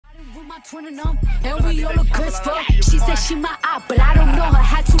twinning them, and we all look good as fuck. She said she my eye, but I don't know her.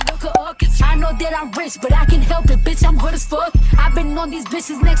 Had to look her up. I know that I'm rich, but I can help it, bitch. I'm hood as fuck. I've been on these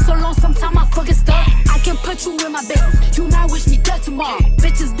bitches' necks so long, sometimes I fucking stuck. I can put you in my business. You might wish me dead tomorrow.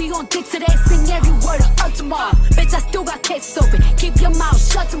 Bitches be on dick today, sing every word of up tomorrow. Bitch, I still got cases open. Keep your mouth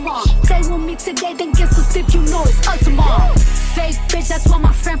shut tomorrow. Play with me today, then get some sleep. You know it's up tomorrow. Fake bitch, that's why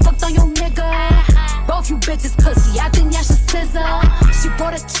my friend fucked on your nigga. Both you bitches pussy, I think y'all should scissor. She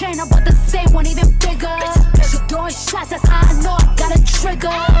bought a chain, I bought the same one, even bigger. She throwing shots, that's how I know I got a trigger.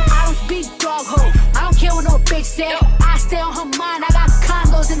 I don't speak dog hoe, I don't care what no bitch say. I stay on her mind, I got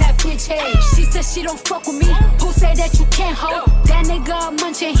condos in that bitch head. She said she don't fuck with me, who say that you can't hold? That nigga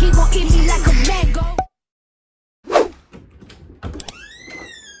munchin', he gon' eat me like a mango.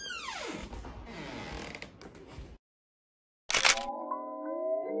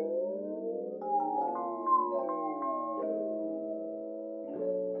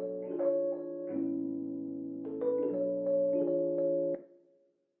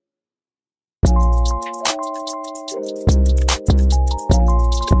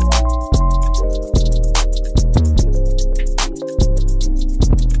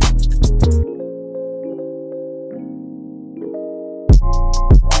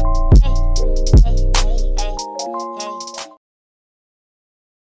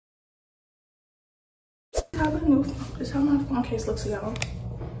 This is how my phone case looks, y'all.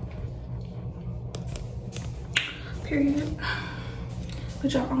 Period.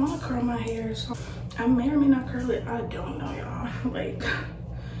 But y'all, I'm gonna curl my hair, so I may or may not curl it. I don't know, y'all. Like,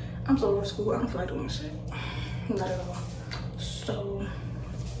 I'm so over school. I don't feel like doing this shit. Not at all. So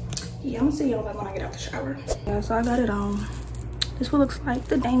yeah, I'm gonna see y'all when I get out the shower. Yeah, so I got it on. This is what looks like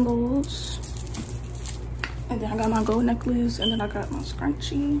the dangles. And then I got my gold necklace, and then I got my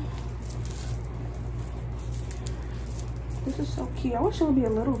scrunchie. This is so cute. I wish it would be a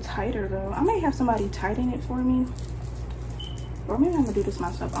little tighter though. I may have somebody tighten it for me. Or maybe I'm gonna do this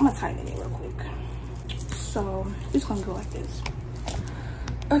myself. I'm gonna tighten it real quick. So it's gonna go like this.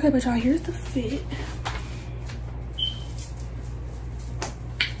 Okay, but y'all, here's the fit.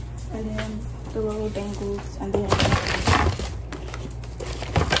 And then the little dangles, and then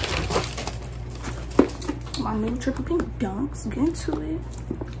my new triple pink dunks. Get into it.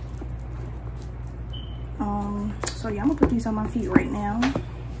 So yeah, I'm gonna put these on my feet right now,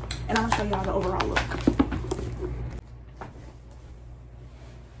 and I'll show y'all the overall look.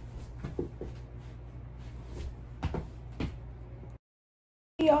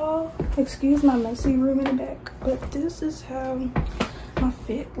 Y'all, excuse my messy room in the back, but this is how my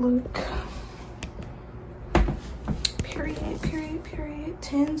fit look. Period, period, period.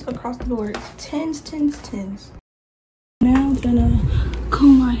 10s across the board. 10s, 10s, 10s. Now I'm gonna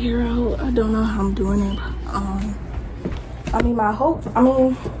comb my hair out. I don't know how I'm doing it. I mean,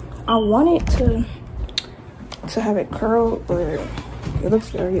 I want it to have it curled, but it looks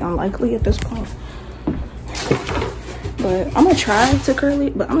very unlikely at this point. But I'm gonna try to curl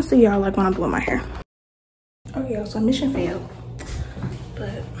it, but I'm gonna see y'all like when I'm doing my hair. Okay, y'all, so mission failed,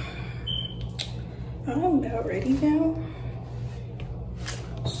 but I'm about ready now.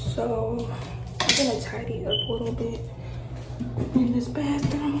 So I'm gonna tidy up a little bit in this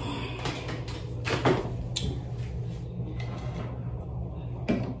bathroom.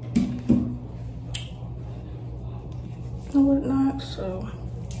 And whatnot, so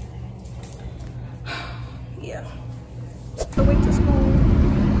yeah. The way to school.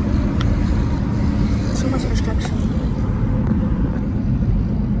 So much construction.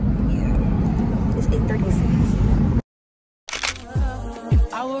 Yeah. It's 8:36.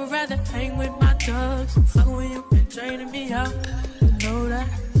 I would rather hang with my thugs. Fuck when you been draining me out. You know that.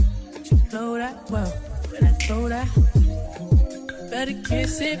 You know that well. When I throw that. Better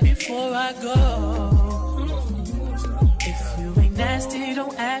kiss it before I go. If you ain't nasty,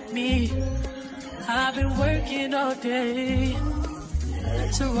 don't at me. I've been working all day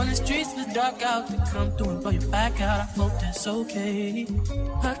to run the streets in the dark out, to come through and blow your back out. I hope that's okay.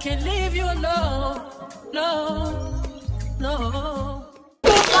 I can't leave you alone. No, no.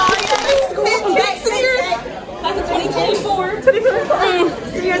 That's a 2024.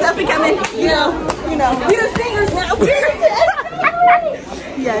 Seniors up and coming. You know. We're singers now.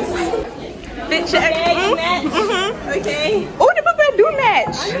 Yes. Fit check. Okay, okay. Oh, the buffet do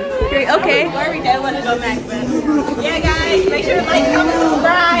match. Great, okay. Worried that wasn't gonna match, but yeah, guys, make sure to like, comment,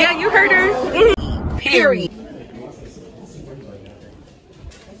 subscribe. Yeah, you heard her. Period.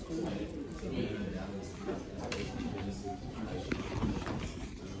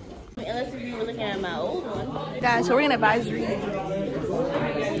 Unless if you were looking at my old one. Guys, so we're in advisory.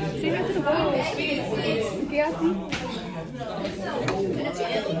 See me to the bowl. Yeah,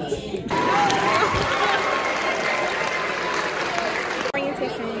 see?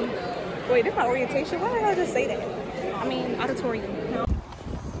 Wait, this is my orientation. Why did I just say that? I mean, auditorium. No.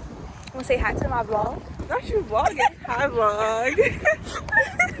 I'm gonna say hi to my vlog. Not you vlogging. Hi, vlog.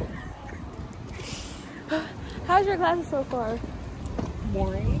 How's your classes so far?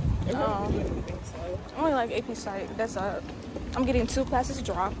 Boring. Only like AP Psych. That's up. I'm getting 2 classes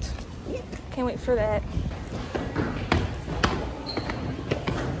dropped. Can't wait for that.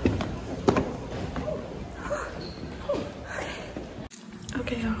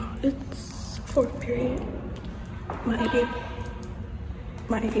 Okay, y'all. It's 4th period. My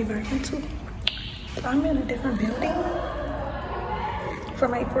AP environmental. I'm in a different building for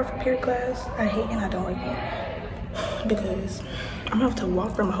my 4th period class. I hate and I don't like it because I'm gonna have to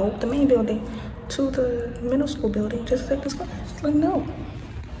walk from the main building to the middle school building just to take this class. Like, no.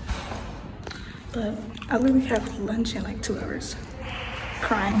 But I literally have lunch in like 2 hours.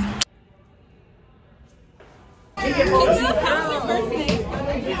 Crying.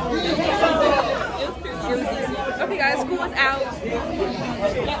 Okay guys, school is out.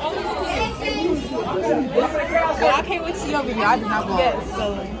 Well, I can't wait to see your video. I did not vlog. Yes,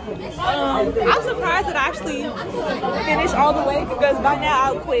 so I'm surprised that I actually finished all the way because by now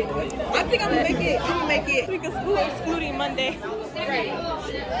I'll quit. I think I'm gonna make it. I'm gonna make it. Because school excluding Monday.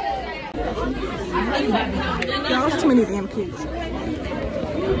 Y'all, it's too many damn kids.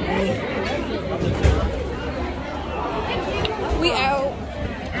 We out.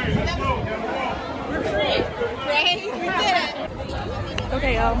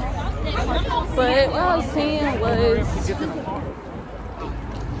 Okay, y'all. But what I was saying was,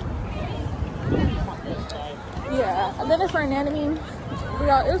 yeah, I did it for anatomy.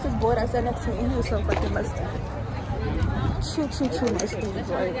 Y'all, it was this boy that sat next to me, and he was so fucking musty. Too musty.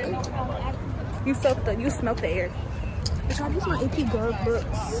 Like, you smelt the air. But y'all, these are my AP Garb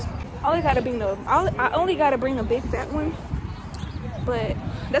books. I only gotta bring the big fat one, but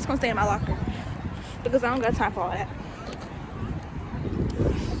that's gonna stay in my locker because I don't got time for all that.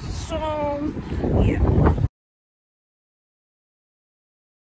 So yeah.